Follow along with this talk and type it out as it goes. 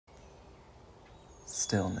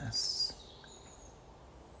Stillness,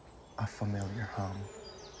 a familiar hum,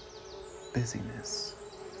 busyness,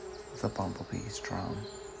 the bumblebee's drum,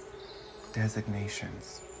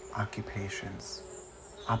 designations, occupations,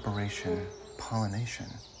 operation, pollination,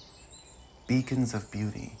 beacons of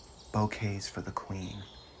beauty, bouquets for the queen,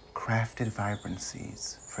 crafted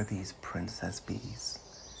vibrancies for these princess bees,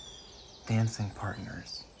 dancing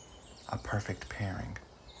partners, a perfect pairing,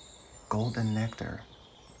 golden nectar,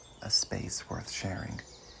 a space worth sharing,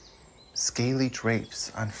 scaly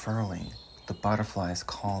drapes unfurling, the butterflies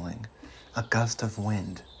calling, a gust of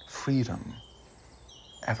wind, freedom,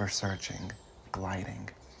 ever searching, gliding.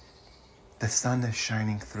 The sun is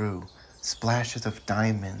shining through, splashes of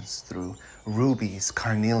diamonds through, rubies,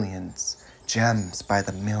 carnelians, gems by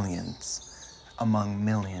the millions, among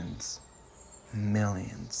millions,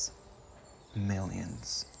 millions,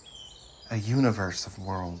 millions. A universe of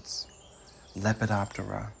worlds,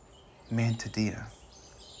 Lepidoptera, Mantidea,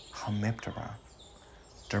 Hemiptera,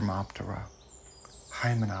 Dermoptera,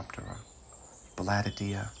 Hymenoptera,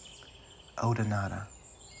 Bladidea, Odonata,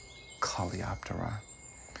 Coleoptera,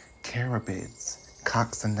 Carabids,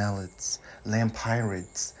 Coccinellids,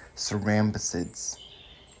 Lampyrids, Cerambicids,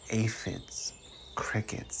 Aphids,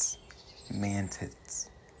 Crickets, Mantids,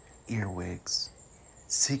 Earwigs,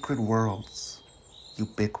 secret worlds,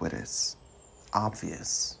 ubiquitous,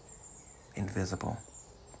 obvious, invisible,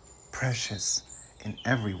 precious in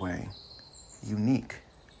every way, unique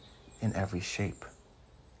in every shape,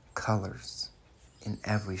 colors in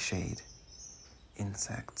every shade,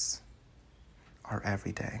 insects are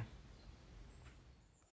everyday.